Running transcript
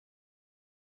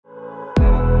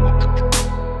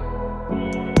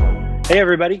Hey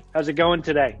everybody, how's it going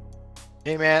today?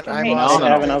 Hey man, I'm Hey, awesome.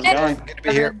 Evan, how's it going? Good to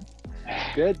be here.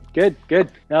 Good.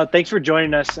 No, thanks for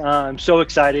joining us. I'm so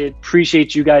excited.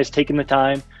 Appreciate you guys taking the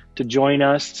time to join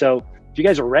us. So if you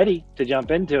guys are ready to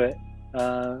jump into it,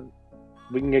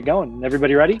 we can get going.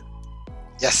 Everybody ready?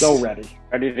 Yes. So ready.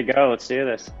 Ready to go. Let's do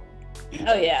this.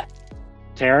 Oh yeah.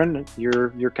 Taren,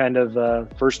 you're kind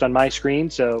of first on my screen,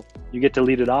 so you get to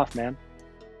lead it off, man.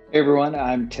 Hey everyone,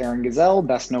 I'm Taren Gesell,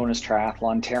 best known as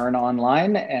Triathlon Taren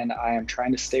online, and I am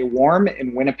trying to stay warm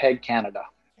in Winnipeg, Canada.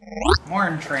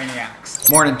 Morning, Trainiacs.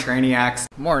 Morning, Trainiacs.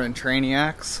 Morning,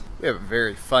 Trainiacs. We have a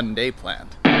very fun day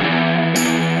planned.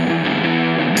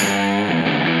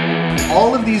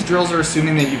 All of these drills are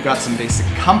assuming that you've got some basic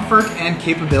comfort and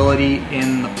capability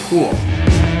in the pool.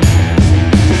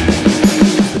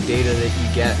 The data that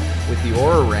you get with the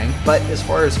Oura Ring, but as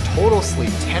far as total sleep,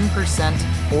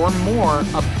 10% or more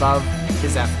above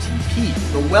his FTP.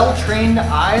 The well-trained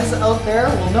eyes out there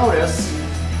will notice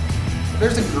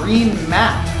there's a green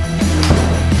map.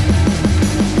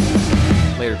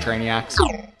 Later, Trainiacs.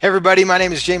 Hey everybody, my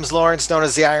name is James Lawrence, known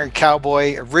as the Iron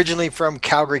Cowboy, originally from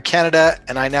Calgary, Canada,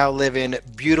 and I now live in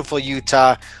beautiful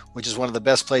Utah, which is one of the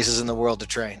best places in the world to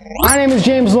train. My name is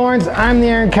James Lawrence, I'm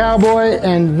the Iron Cowboy,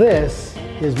 and this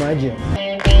is my gym.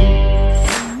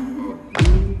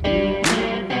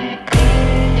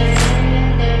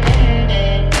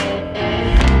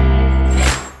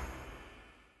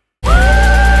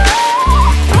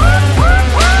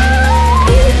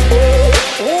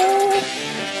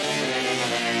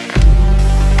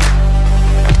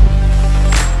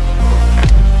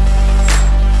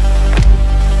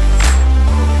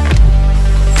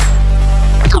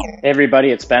 Hey everybody,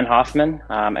 it's Ben Hoffman.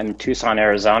 I'm in Tucson,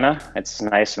 Arizona. It's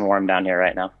nice and warm down here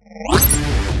right now.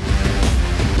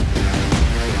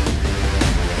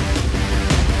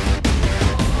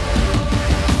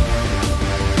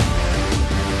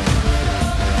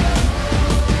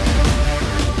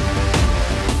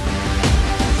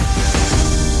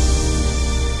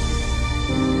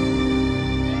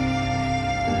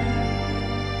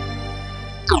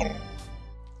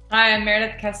 Hi, I'm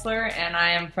Meredith Kessler, and I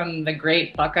am from the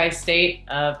great Buckeye State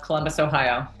of Columbus,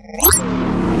 Ohio.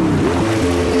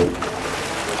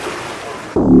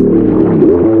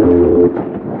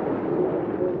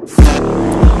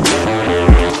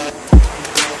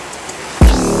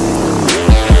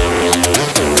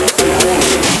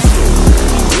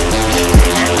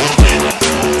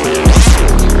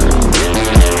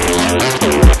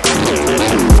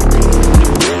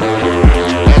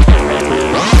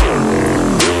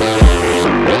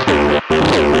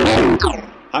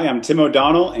 Hi, I'm Tim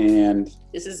O'Donnell, and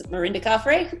This is Mirinda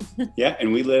Carfrae. yeah,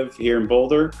 and we live here in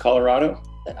Boulder, Colorado.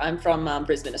 I'm from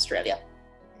Brisbane, Australia.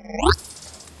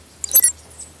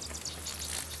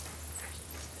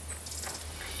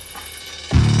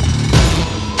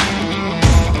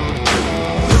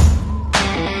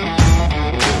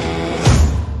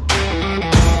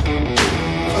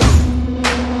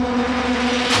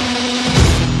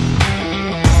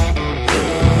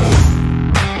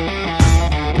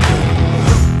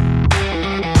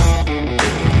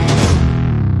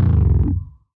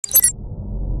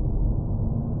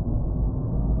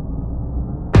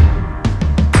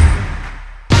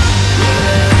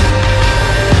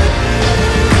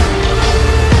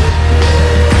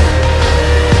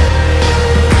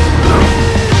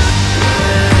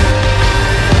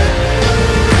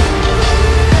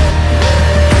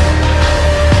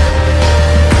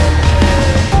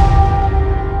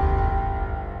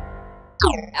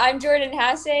 I'm Jordan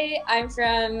Hasay. I'm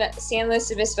from San Luis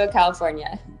Obispo,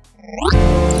 California.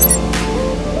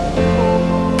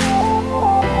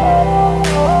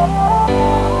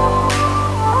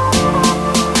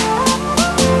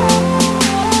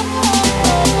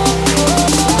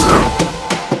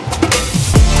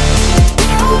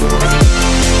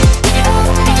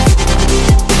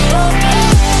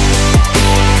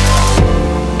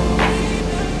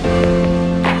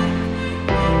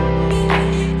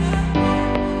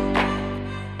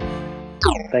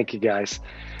 Thank you guys.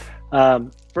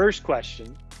 First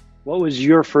question, what was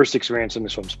your first experience in the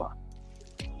swim spa?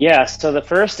 Yeah, so the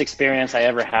first experience I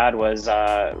ever had was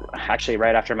actually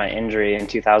right after my injury in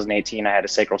 2018. I had a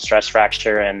sacral stress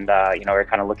fracture, and we were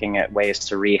kind of looking at ways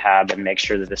to rehab and make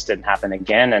sure that this didn't happen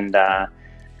again. And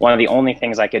one of the only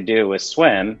things I could do was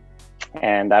swim.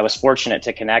 And I was fortunate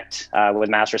to connect with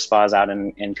Master Spas out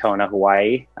in Kona,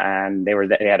 Hawaii, and they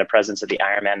had a presence at the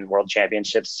Ironman World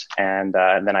Championships. And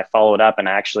then I followed up and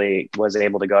I actually was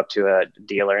able to go up to a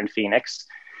dealer in Phoenix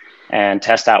and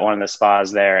test out one of the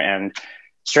spas there. And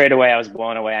straight away I was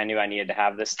blown away. I knew I needed to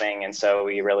have this thing. And so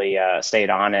we really stayed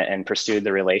on it and pursued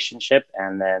the relationship,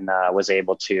 and then was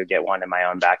able to get one in my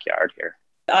own backyard here.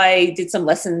 I did some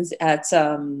lessons at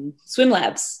swim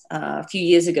labs a few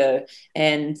years ago,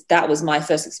 and that was my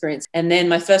first experience. And then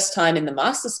my first time in the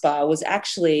master spa was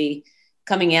actually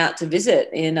coming out to visit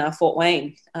in Fort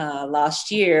Wayne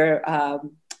last year. I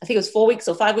think it was 4 weeks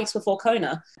or 5 weeks before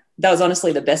Kona. That was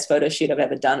honestly the best photo shoot I've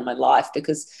ever done in my life,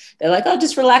 because they're like, oh,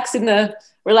 just relax in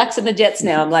the jets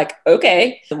now. I'm like,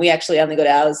 okay. And we actually only got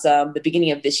ours the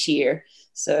beginning of this year.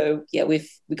 So yeah, we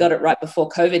got it right before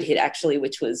COVID hit, actually,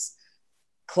 which was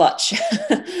clutch.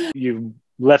 You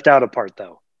left out a part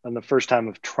though, on the first time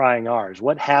of trying ours.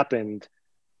 What happened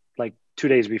like 2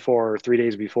 days before or 3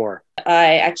 days before?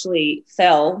 I actually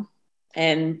fell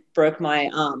and broke my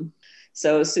arm.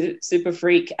 So super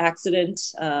freak accident.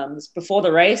 It was before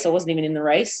the race. I wasn't even in the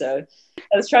race. So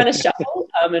I was trying to shuffle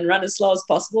and run as slow as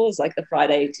possible. It was like the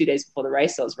Friday, 2 days before the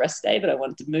race. So it was rest day, but I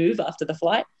wanted to move after the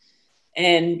flight.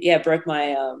 And yeah, broke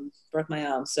my arm.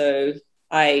 So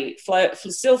I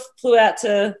still flew out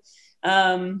to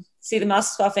see the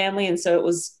master spa family, and so it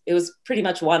was pretty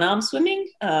much one arm swimming.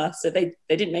 So they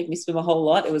didn't make me swim a whole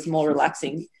lot. It was more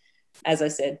relaxing, as I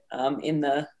said, in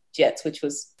the jets, which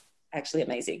was actually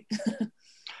amazing.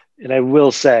 And I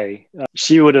will say,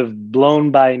 she would have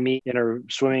blown by me in her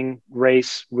swimming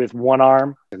race with one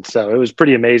arm, and so it was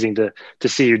pretty amazing to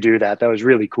see you do that. That was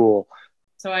really cool.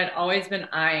 So I'd always been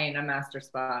eyeing a master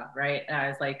spa, right? And I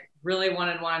was like, really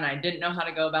wanted one. I didn't know how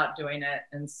to go about doing it.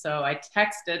 And so I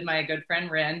texted my good friend,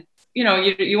 Rin. You know,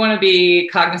 you want to be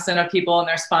cognizant of people and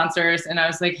their sponsors. And I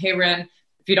was like, hey, Rin,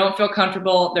 if you don't feel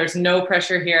comfortable, there's no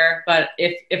pressure here. But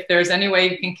if there's any way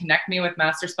you can connect me with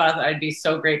master spas, I'd be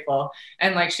so grateful.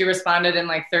 And like, she responded in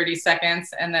like 30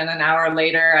 seconds. And then an hour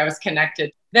later, I was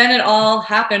connected. Then it all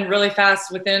happened really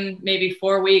fast. Within maybe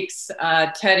 4 weeks,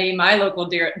 Teddy, my local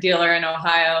dealer in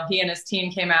Ohio, he and his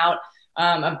team came out.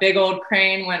 A big old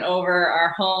crane went over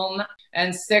our home,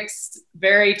 and 6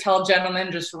 very tall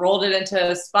gentlemen just rolled it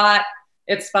into its spot.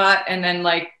 And then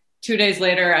like 2 days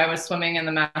later, I was swimming in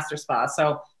the master spa.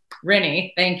 So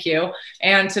Rinny, thank you.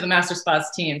 And to the master spas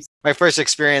teams. My first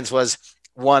experience was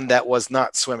one that was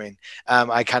not swimming.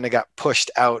 I kind of got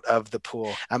pushed out of the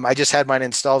pool. I just had mine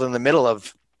installed in the middle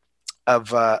of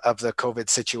the COVID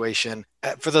situation.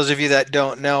 For those of you that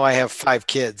don't know, I have 5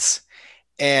 kids.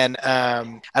 And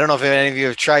I don't know if any of you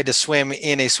have tried to swim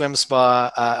in a swim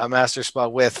spa, a master spa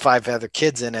with 5 other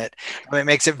kids in it. It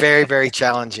makes it very, very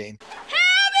challenging.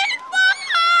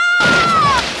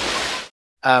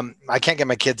 I can't get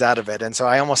my kids out of it. And so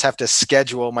I almost have to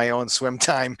schedule my own swim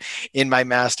time in my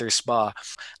master spa.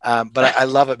 But I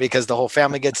love it because the whole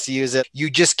family gets to use it. You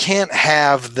just can't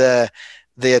have the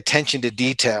attention to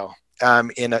detail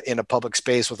in a public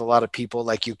space with a lot of people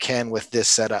like you can with this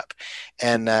setup.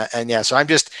 And yeah, so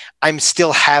I'm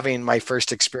still having my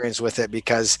first experience with it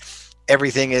because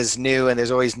everything is new and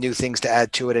there's always new things to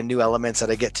add to it and new elements that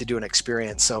I get to do and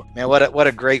experience. So man, what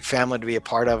a great family to be a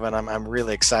part of. And I'm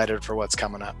really excited for what's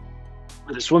coming up.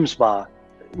 For the swim spa,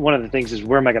 one of the things is,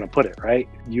 where am I going to put it, right?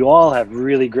 You all have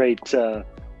really great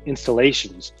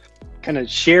installations. Kind of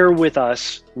share with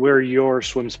us where your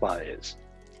swim spa is.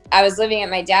 I was living at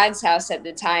my dad's house at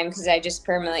the time because I just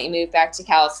permanently moved back to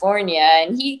California,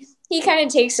 and he kind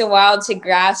of takes a while to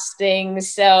grasp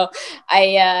things. So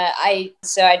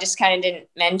I just kind of didn't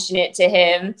mention it to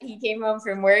him. He came home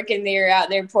from work and they were out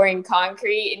there pouring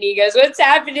concrete, and he goes, "What's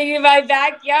happening in my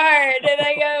backyard?" And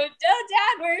I go, "Oh,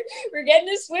 Dad, we're getting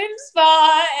a swim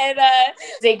spa." And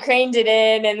they craned it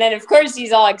in, and then of course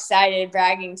he's all excited,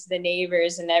 bragging to the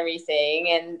neighbors and everything.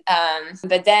 And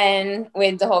but then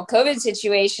with the whole COVID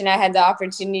situation, I had the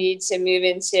opportunity to move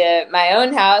into my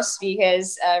own house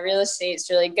because real estate's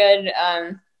really good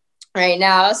right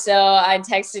now. So I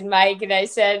texted Mike and I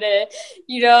said,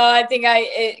 I think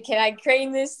can I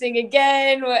crane this thing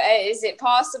again? Is it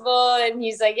possible? And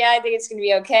he's like, yeah, I think it's going to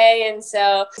be okay. And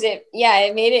so it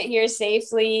made it here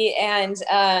safely. And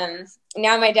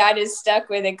now my dad is stuck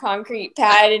with a concrete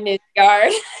pad in his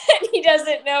yard and he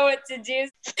doesn't know what to do.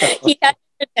 He had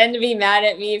to pretend to be mad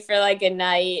at me for like a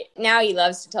night. Now he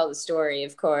loves to tell the story,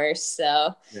 of course.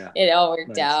 So it all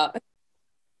worked out.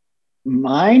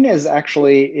 Mine is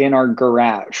actually in our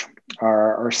garage,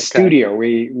 our studio.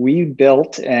 We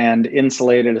built and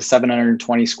insulated a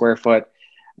 720 square foot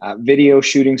video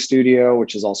shooting studio,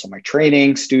 which is also my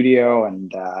training studio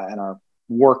and our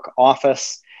work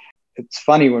office. It's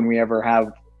funny when we ever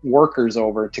have workers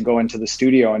over to go into the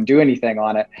studio and do anything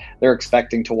on it, they're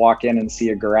expecting to walk in and see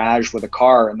a garage with a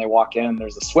car, and they walk in and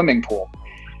there's a swimming pool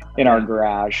in our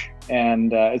garage.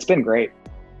 And it's been great.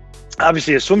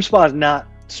 Obviously, a swim spa is not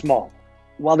small.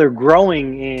 while they're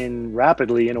growing in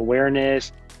rapidly in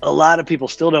awareness, a lot of people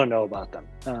still don't know about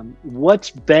them.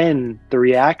 What's been the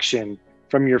reaction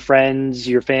from your friends,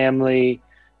 your family,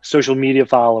 social media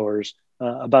followers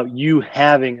about you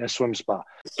having a swim spa?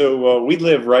 So we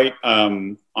live right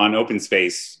on open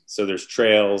space. So there's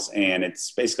trails, and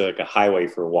it's basically like a highway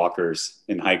for walkers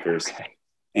and hikers. Okay.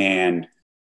 And,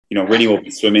 you know, Rinny will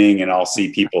be swimming and I'll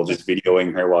see people just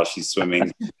videoing her while she's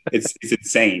swimming. It's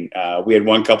insane. We had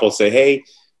one couple say, hey,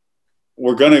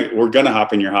 we're gonna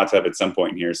hop in your hot tub at some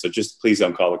point in here, so just please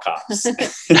don't call the cops.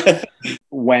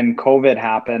 When COVID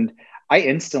happened, I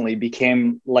instantly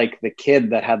became like the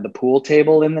kid that had the pool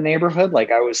table in the neighborhood.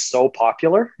 Like, I was so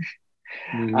popular.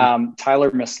 Mm-hmm.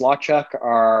 Tyler Mislawchuk,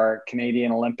 our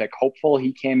Canadian Olympic hopeful,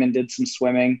 he came and did some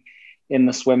swimming in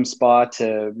the swim spa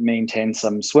to maintain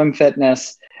some swim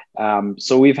fitness.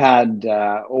 So we've had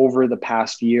over the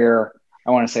past year,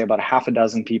 I want to say about a half a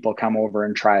dozen people come over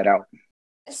and try it out.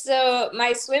 So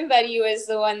my swim buddy was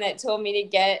the one that told me to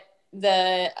get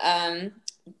the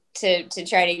to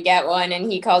try to get one,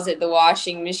 and he calls it the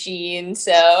washing machine.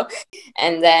 So,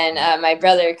 and then my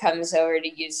brother comes over to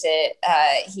use it.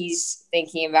 He's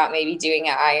thinking about maybe doing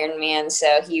an Ironman,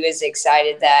 so he was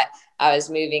excited that I was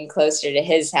moving closer to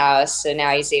his house. So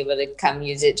now he's able to come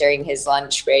use it during his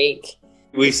lunch break.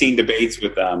 We've seen debates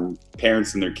with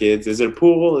parents and their kids. Is it a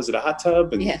pool? Is it a hot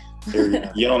tub? And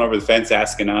they're yelling over the fence,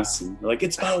 asking us, and we're like,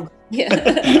 it's both.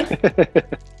 Yeah.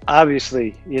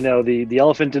 Obviously, you know, the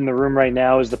elephant in the room right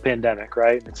now is the pandemic,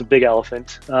 right? It's a big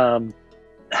elephant.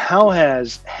 How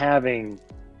has having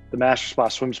the Master Spa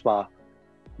Swim Spa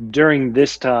during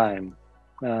this time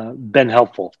been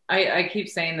helpful? I keep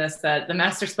saying this, that the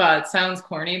Master Spa, it sounds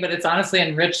corny, but it's honestly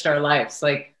enriched our lives.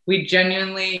 Like, we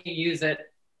genuinely use it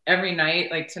every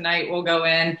night. Like, tonight we'll go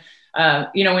in,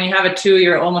 you know, when you have a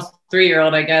 2-year, almost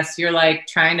 3-year-old, I guess, you're like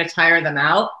trying to tire them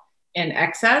out in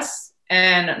excess,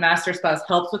 and Master Spas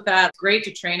helps with that. It's great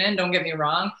to train in, don't get me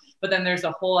wrong, but then there's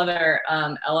a whole other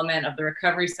element of the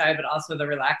recovery side, but also the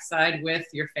relaxed side with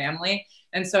your family.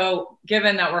 And so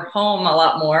given that we're home a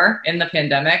lot more in the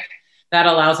pandemic, that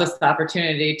allows us the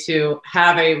opportunity to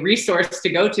have a resource to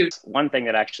go to. One thing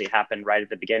that actually happened right at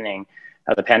the beginning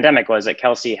of the pandemic was that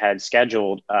Kelsey had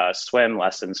scheduled swim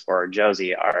lessons for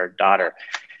Josie, our daughter.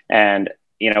 And,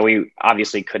 you know, we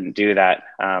obviously couldn't do that.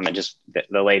 And just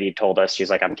the lady told us, she's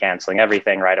like, I'm canceling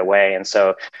everything right away. And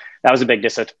so that was a big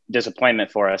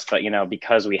disappointment for us. But, you know,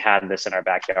 because we had this in our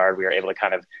backyard, we were able to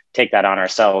kind of take that on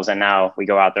ourselves. And now we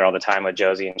go out there all the time with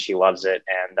Josie, and she loves it.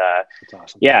 And that's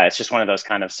awesome. Yeah, it's just one of those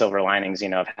kind of silver linings, you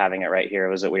know, of having it right here,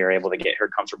 was that we were able to get her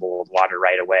comfortable with water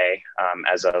right away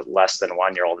as a less than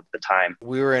 1-year-old at the time.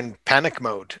 We were in panic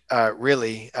mode,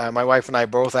 really. My wife and I,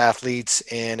 both athletes,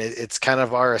 and it's kind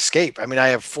of our escape. I mean, I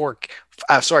have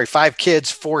 5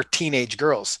 kids, 4 teenage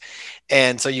girls.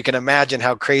 And so you can imagine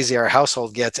how crazy our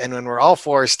household gets. And when we're all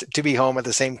forced to be home at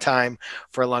the same time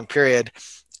for a long period,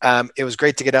 it was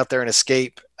great to get out there and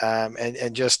escape.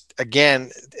 And just,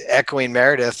 again, echoing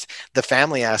Meredith, the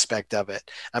family aspect of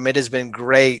it. It has been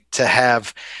great to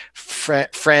have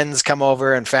friends come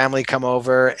over and family come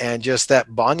over, and just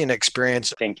that bonding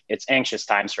experience. I think it's anxious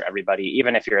times for everybody,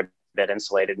 even if you're a bit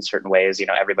insulated in certain ways. You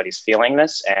know, everybody's feeling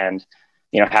this, and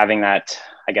you know, having that,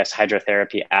 I guess,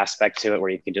 hydrotherapy aspect to it, where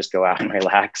you can just go out and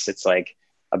relax. It's like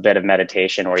a bit of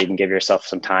meditation, or you can give yourself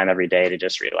some time every day to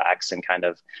just relax and kind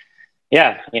of,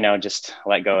 you know, just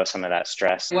let go of some of that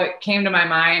stress. What came to my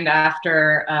mind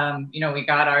after, you know, we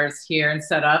got ours here and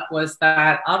set up was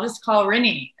that I'll just call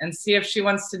Rinny and see if she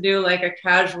wants to do like a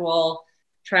casual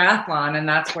triathlon. And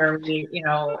that's where we, you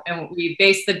know, and we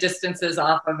base the distances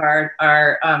off of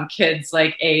our kids'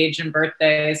 like age and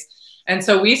birthdays. And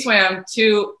so we swam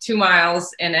two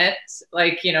miles in it,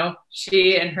 like, you know,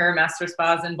 she and her Master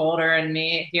Spas in Boulder and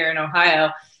me here in Ohio.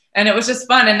 And it was just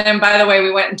fun. And then, by the way,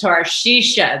 we went into our she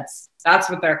sheds. That's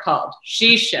what they're called,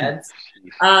 she sheds,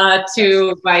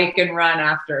 to bike and run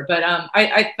after. But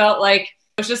I felt like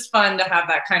it was just fun to have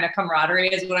that kind of camaraderie,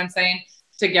 is what I'm saying,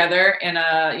 together in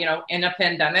a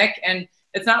pandemic. And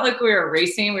it's not like we were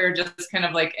racing. We were just kind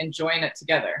of like enjoying it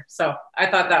together. So I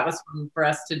thought that was fun for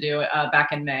us to do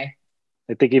back in May.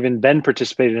 I think even Ben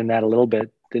participated in that a little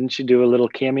bit. Didn't you do a little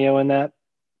cameo in that,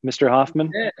 Mr. Hoffman?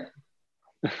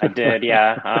 I did,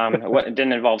 yeah. It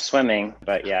didn't involve swimming,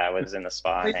 but yeah, I was in the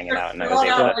spa hanging out, and I was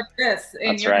able to. Like this,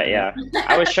 that's right, yeah.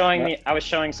 I was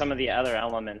showing some of the other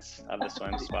elements of the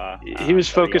swim spa. He was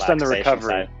focused on the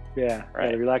recovery. Side. Yeah,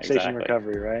 right. The relaxation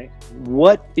recovery, right?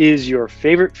 What is your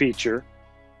favorite feature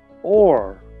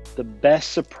or the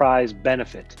best surprise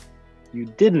benefit you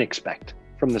didn't expect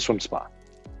from the swim spa?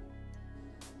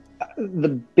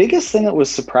 The biggest thing that was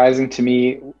surprising to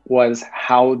me was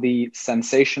how the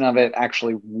sensation of it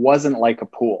actually wasn't like a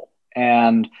pool.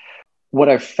 And what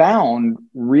I found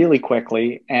really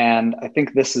quickly, and I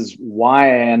think this is why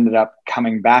I ended up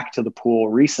coming back to the pool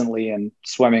recently and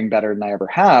swimming better than I ever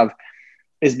have,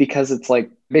 is because it's like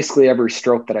basically every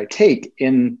stroke that I take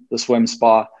in the swim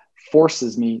spa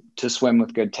forces me to swim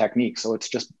with good technique. So it's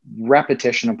just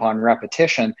repetition upon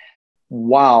repetition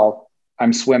while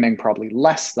I'm swimming probably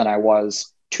less than I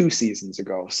was 2 seasons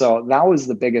ago. So that was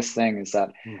the biggest thing, is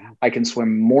that I can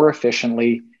swim more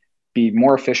efficiently, be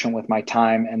more efficient with my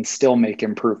time, and still make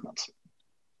improvements.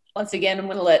 Once again, I'm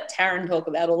going to let Taren talk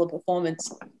about all the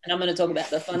performance, and I'm going to talk about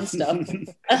the fun stuff.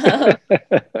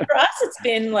 For us, it's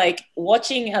been like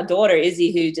watching our daughter,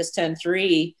 Izzy, who just turned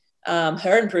 3,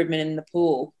 her improvement in the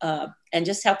pool, and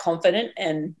just how confident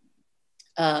and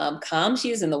calm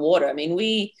she is in the water. I mean,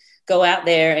 we go out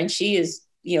there and she is,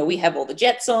 you know, we have all the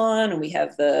jets on and we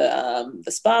have the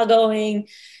spa going,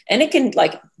 and it can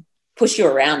like push you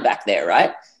around back there,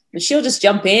 right? And she'll just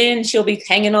jump in, she'll be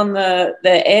hanging on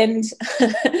the end,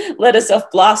 let herself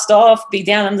blast off, be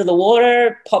down under the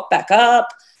water, pop back up.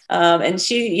 And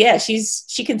she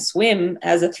can swim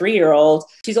as a 3-year-old.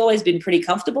 She's always been pretty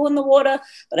comfortable in the water,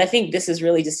 but I think this has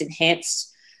really just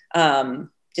enhanced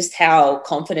just how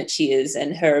confident she is,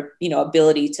 and her, you know,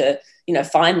 ability to, you know,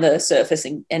 find the surface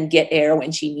and get air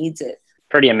when she needs it.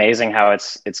 Pretty amazing how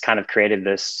it's kind of created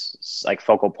this like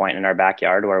focal point in our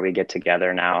backyard where we get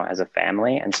together now as a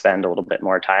family and spend a little bit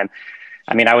more time.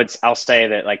 I mean, I'll say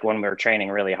that like when we're training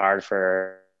really hard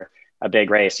for a big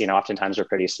race, you know, oftentimes we're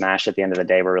pretty smashed at the end of the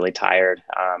day. We're really tired.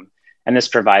 And this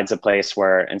provides a place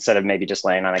where instead of maybe just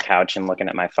laying on a couch and looking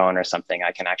at my phone or something,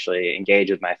 I can actually engage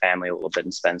with my family a little bit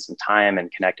and spend some time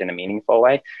and connect in a meaningful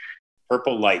way.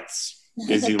 Purple lights.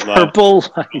 Izzy loved Purple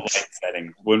light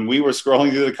setting. When we were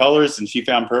scrolling through the colors and she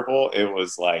found purple, it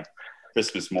was like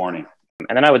Christmas morning.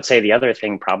 And then I would say the other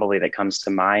thing probably that comes to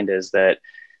mind is that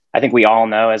I think we all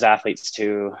know as athletes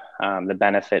too, the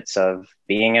benefits of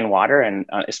being in water, and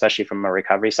especially from a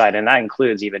recovery side. And that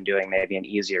includes even doing maybe an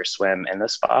easier swim in the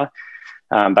spa.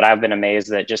 But I've been amazed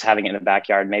that just having it in the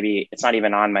backyard, maybe it's not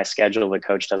even on my schedule. The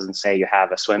coach doesn't say you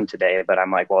have a swim today, but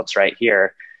I'm like, well, it's right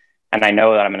here. And I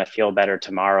know that I'm going to feel better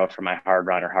tomorrow for my hard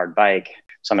run or hard bike.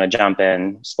 So I'm going to jump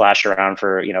in, splash around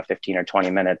for, 15 or 20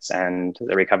 minutes, and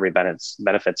the recovery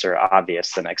benefits are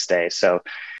obvious the next day. So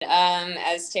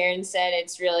as Taren said,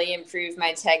 it's really improved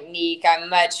my technique. I'm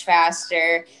much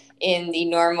faster in the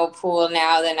normal pool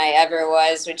now than I ever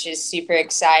was, which is super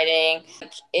exciting.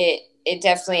 It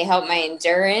definitely helped my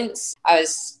endurance. I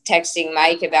was texting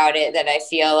Mike about it, that I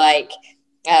feel like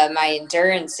my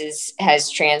endurance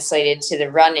has translated to the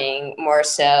running more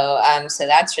so. So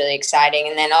that's really exciting.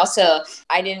 And then also,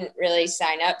 I didn't really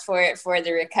sign up for it for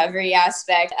the recovery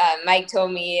aspect. Mike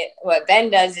told me what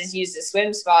Ben does is use the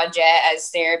swim spa jet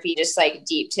as therapy, just like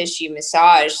deep tissue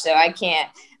massage. So I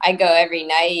go every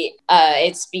night.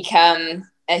 It's become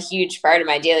a huge part of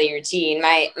my daily routine.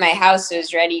 My house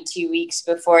was ready 2 weeks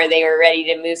before they were ready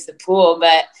to move the pool,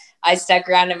 but I stuck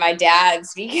around at my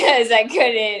dad's because I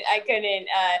couldn't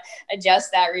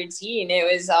adjust that routine.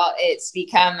 It's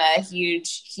become a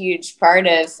huge part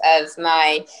of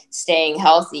my staying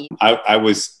healthy.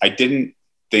 I didn't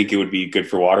think it would be good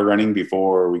for water running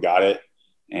before we got it.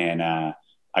 And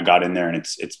I got in there and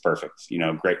it's perfect.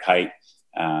 Great height.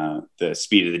 The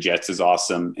speed of the jets is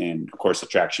awesome. And of course the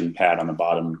traction pad on the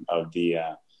bottom of the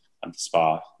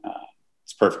spa.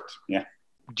 It's perfect. Yeah.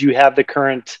 Do you have the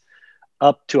current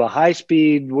up to a high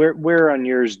speed? Where on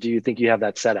yours do you think you have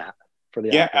that set at for the?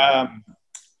 Yeah.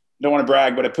 Don't want to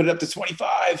brag, but I put it up to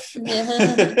 25.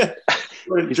 Yeah.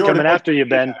 He's coming after you,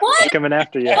 Ben. What? He's coming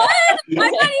after you. What? I'm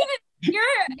not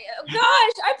even,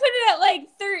 gosh, I put it at like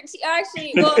 13.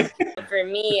 Actually, well, for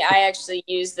me, I actually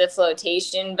use the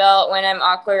flotation belt when I'm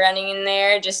aqua running in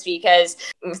there, just because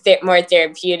more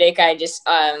therapeutic. I just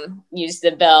use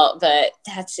the belt, but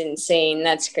that's insane.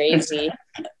 That's crazy.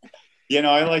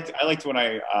 I liked when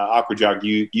I aqua jog,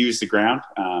 you use the ground,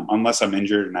 unless I'm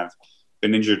injured, and I've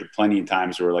been injured plenty of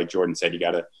times where, like Jordan said, you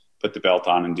got to put the belt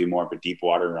on and do more of a deep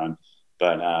water run.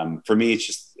 But for me,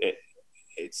 it's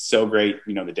so great,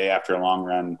 the day after a long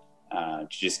run, to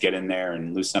just get in there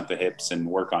and loosen up the hips and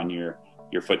work on your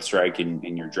foot strike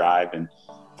and your drive. And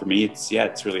for me,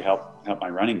 it's really helped my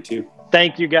running too.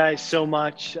 Thank you guys so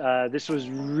much. This was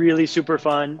really super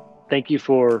fun. Thank you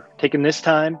for taking this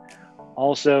time.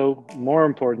 Also,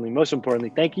 most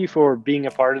importantly, thank you for being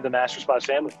a part of the Master Spas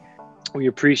family. We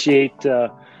appreciate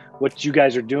what you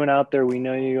guys are doing out there. We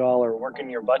know you all are working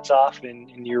your butts off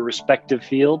in your respective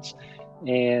fields.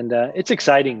 And it's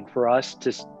exciting for us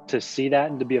to see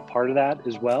that and to be a part of that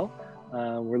as well.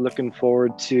 We're looking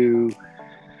forward to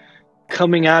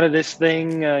coming out of this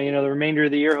thing, you know, the remainder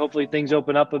of the year. Hopefully things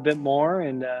open up a bit more,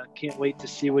 and can't wait to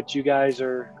see what you guys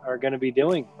are going to be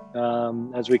doing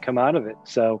as we come out of it.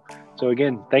 So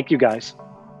again, thank you guys.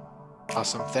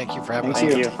 Awesome. Thank you for having us,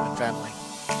 Thank on you. Team and Family.